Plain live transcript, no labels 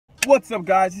What's up,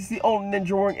 guys? It's the only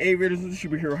Ninja Warring Aviators of the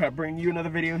Superhero Hat, bringing you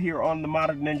another video here on the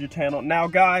Modern Ninja channel. Now,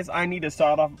 guys, I need to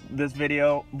start off this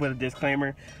video with a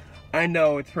disclaimer. I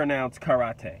know it's pronounced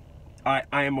karate. I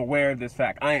am aware of this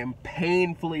fact. I am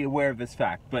painfully aware of this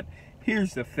fact. But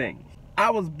here's the thing. I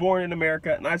was born in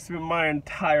America, and I've spent my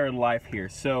entire life here.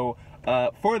 So,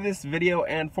 for this video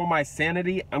and for my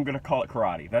sanity, I'm going to call it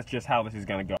karate. That's just how this is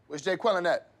going to go. Where's Jay Quellen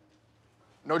at?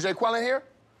 No Jay Quellen here?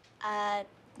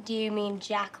 Do you mean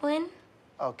Jacqueline?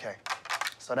 Okay,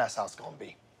 so that's how it's gonna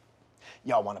be.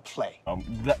 Y'all wanna play.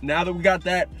 Now that we got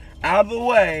that out of the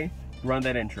way, run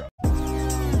that intro.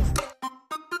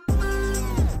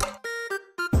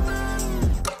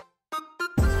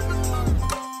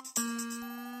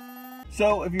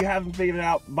 So, if you haven't figured it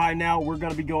out by now, we're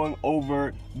going to be going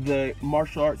over the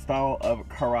martial arts style of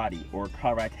karate, or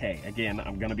karate. Again,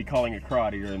 I'm going to be calling it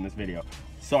karate in this video.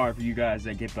 Sorry for you guys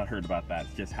that get butthurt about that.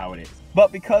 It's just how it is.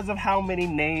 But because of how many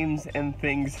names and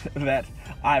things that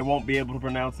I won't be able to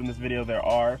pronounce in this video there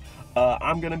are,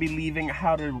 I'm going to be leaving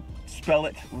how to spell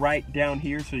it right down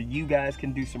here so you guys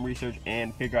can do some research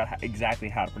and figure out exactly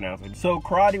how to pronounce it. So,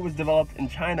 karate was developed in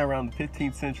China around the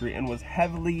 15th century and was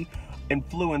heavily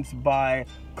influenced by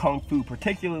Kung Fu,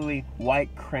 particularly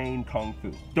White Crane Kung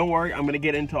Fu. Don't worry, I'm going to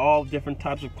get into all different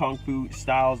types of Kung Fu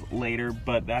styles later,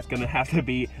 but that's going to have to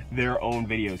be their own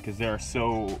videos because there are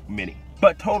so many.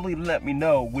 But totally let me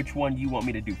know which one you want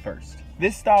me to do first.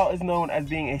 This style is known as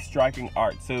being a striking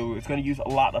art, so it's going to use a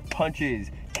lot of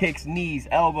punches, kicks, knees,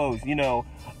 elbows, you know,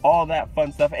 all that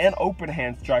fun stuff, and open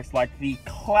hand strikes like the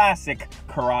classic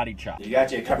karate chop. You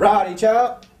got your karate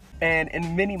chop? And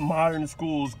in many modern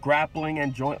schools, grappling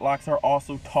and joint locks are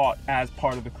also taught as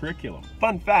part of the curriculum.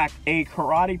 Fun fact, a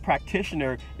karate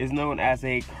practitioner is known as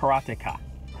a karateka.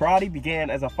 Karate began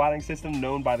as a fighting system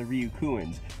known by the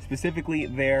Ryukyuans, specifically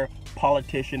their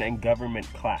politician and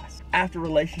government class. After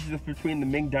relationships between the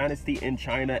Ming Dynasty in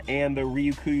China and the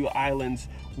Ryukyu Islands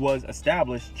was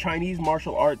established, Chinese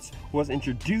martial arts was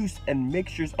introduced and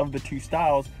mixtures of the two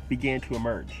styles began to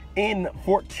emerge. In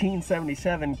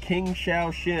 1477, King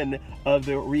Shaoxin of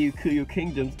the Ryukyu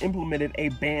kingdoms implemented a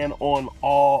ban on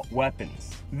all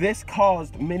weapons. This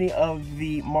caused many of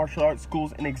the martial arts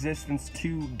schools in existence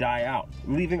to die out,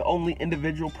 leaving only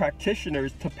individual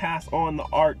practitioners to pass on the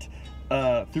art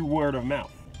through word of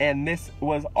mouth. And this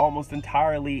was almost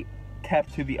entirely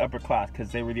kept to the upper class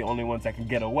because they were the only ones that could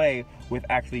get away with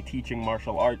actually teaching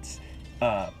martial arts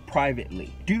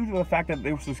privately. Due to the fact that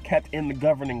this was kept in the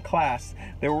governing class,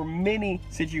 there were many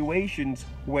situations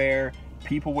where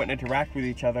people wouldn't interact with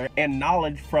each other and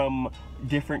knowledge from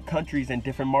different countries and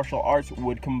different martial arts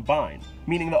would combine,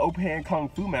 meaning the open hand kung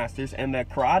fu masters and the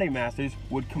karate masters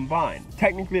would combine.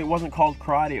 Technically it wasn't called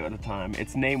karate at the time,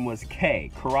 its name was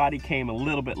Kei. Karate came a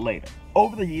little bit later.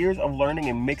 Over the years of learning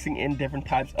and mixing in different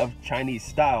types of Chinese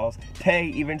styles, Tei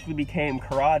eventually became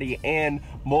karate and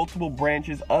multiple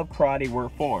branches of karate were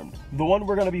formed. The one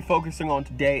we're going to be focusing on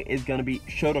today is going to be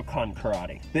Shotokan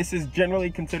karate. This is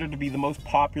generally considered to be the most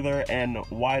popular and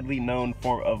widely known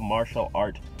form of martial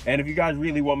art. And if you guys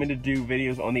really want me to do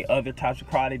videos on the other types of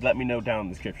karate, let me know down in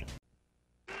the description.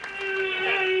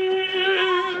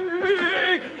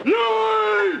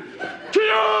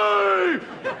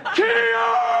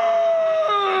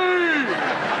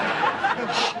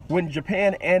 When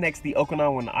Japan annexed the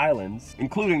Okinawan Islands,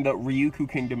 including the Ryukyu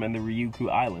Kingdom and the Ryukyu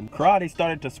Island, karate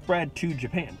started to spread to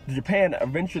Japan. Japan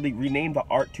eventually renamed the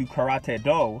art to Karate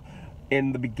Do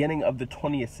in the beginning of the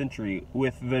 20th century,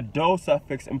 with the Do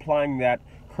suffix implying that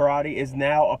karate is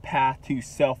now a path to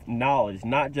self-knowledge,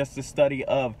 not just the study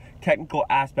of technical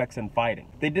aspects in fighting.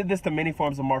 They did this to many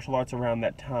forms of martial arts around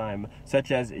that time,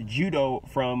 such as judo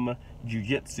from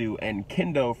jiu-jitsu and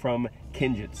kendo from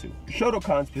kenjutsu.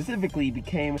 Shotokan specifically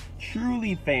became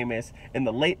truly famous in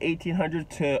the late 1800s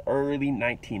to early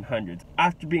 1900s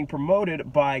after being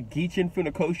promoted by Gichin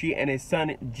Funakoshi and his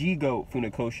son Jigo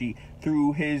Funakoshi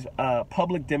through his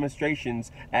public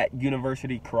demonstrations at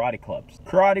university karate clubs.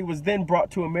 Karate was then brought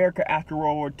to America after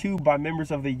World War II by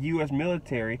members of the U.S.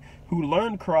 military who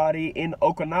learned karate in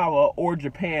Okinawa or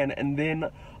Japan and then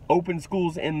opened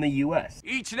schools in the U.S.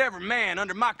 Each and every man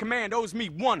under my command owes me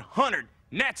 100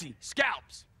 Nazi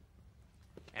scalps.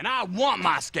 And I want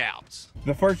my scalps.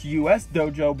 The first U.S.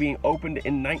 dojo being opened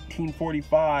in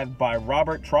 1945 by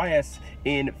Robert Trias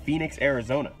in Phoenix,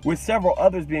 Arizona, with several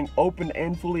others being opened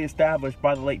and fully established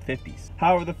by the late 50s.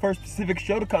 However, the first Pacific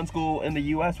Shotokan school in the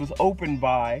U.S. was opened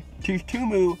by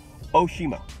Tsutomu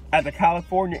Oshima at the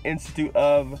California Institute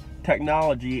of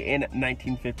Technology in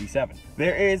 1957.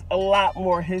 There is a lot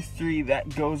more history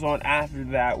that goes on after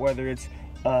that, whether it's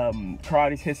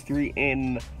karate's history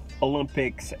in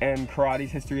Olympics and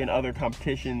karate's history and other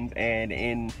competitions and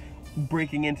in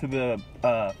breaking into the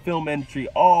film industry,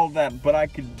 all that, but I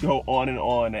could go on,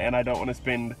 and I don't want to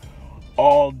spend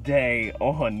all day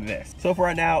on this. So for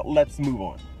right now, let's move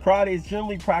on. Karate is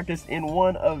generally practiced in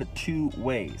one of two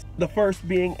ways. The first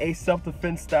being a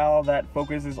self-defense style that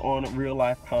focuses on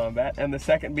real-life combat, and the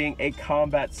second being a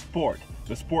combat sport,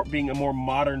 the sport being a more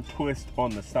modern twist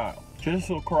on the style.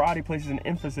 Traditional karate places an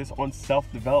emphasis on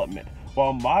self-development,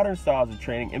 while modern styles of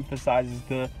training emphasizes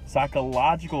the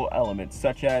psychological elements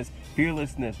such as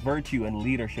fearlessness, virtue, and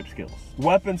leadership skills.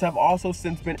 Weapons have also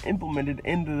since been implemented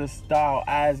into the style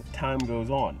as time goes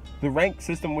on. The rank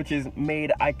system, which is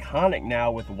made iconic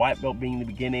now with white belt being the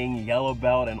beginning, yellow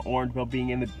belt and orange belt being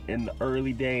in the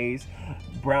early days,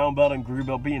 brown belt and green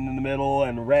belt being in the middle,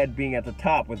 and red being at the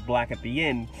top with black at the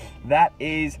end, that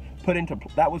was put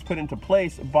into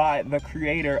place by the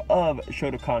creator of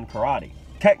Shotokan Karate.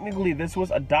 Technically, this was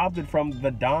adopted from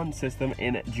the Dan system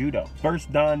in judo.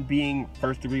 First Dan being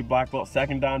first degree black belt,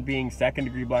 second Dan being second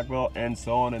degree black belt, and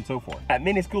so on and so forth. At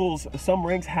many schools, some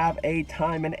ranks have a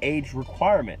time and age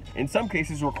requirement, in some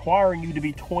cases requiring you to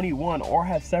be 21 or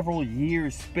have several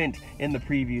years spent in the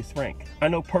previous rank. I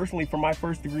know personally for my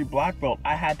first degree black belt,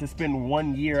 I had to spend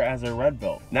 1 year as a red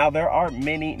belt. Now there are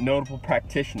many notable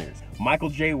practitioners. Michael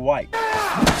J. White,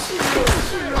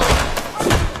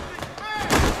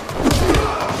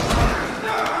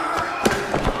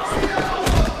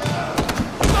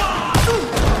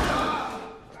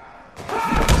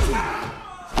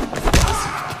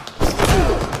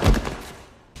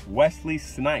 Wesley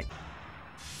Snipes,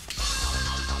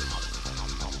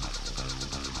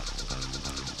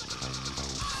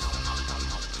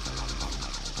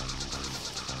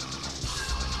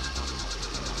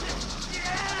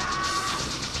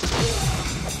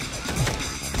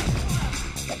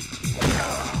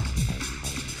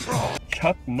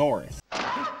 Chuck Norris,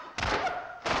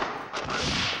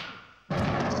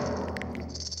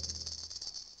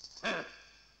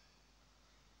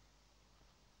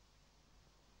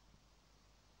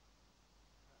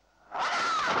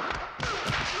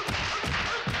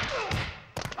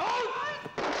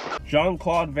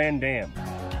 Jean-Claude Van Damme,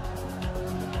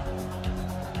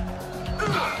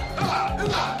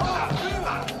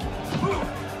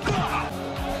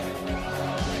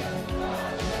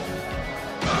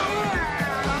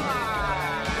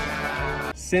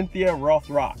 Cynthia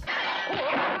Rothrock,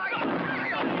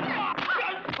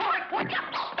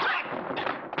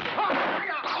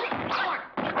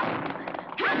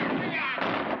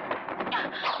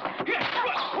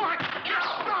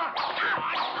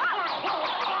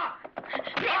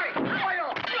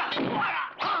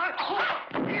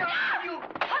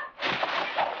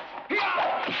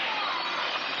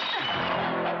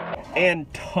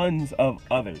 and tons of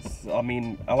others. I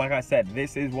mean, like I said,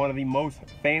 this is one of the most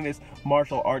famous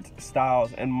martial arts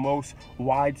styles and most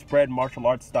widespread martial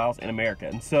arts styles in America.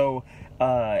 And so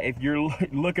if you're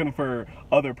looking for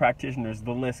other practitioners,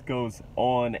 the list goes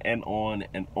on and on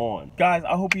and on. Guys,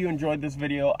 I hope you enjoyed this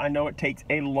video. I know it takes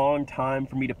a long time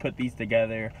for me to put these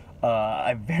together,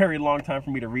 a very long time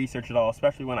for me to research it all,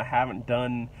 especially when I haven't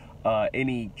done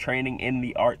any training in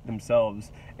the art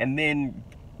themselves, and then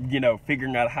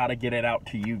figuring out how to get it out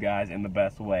to you guys in the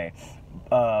best way.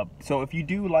 So if you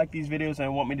do like these videos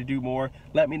and want me to do more,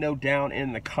 let me know down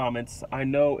in the comments. I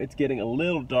know it's getting a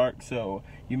little dark, so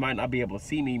you might not be able to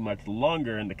see me much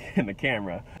longer in the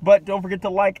camera. But don't forget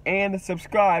to like and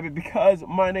subscribe, because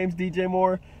my name's DJ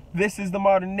Moore. This is the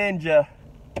Modern Ninja,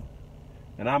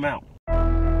 and I'm out.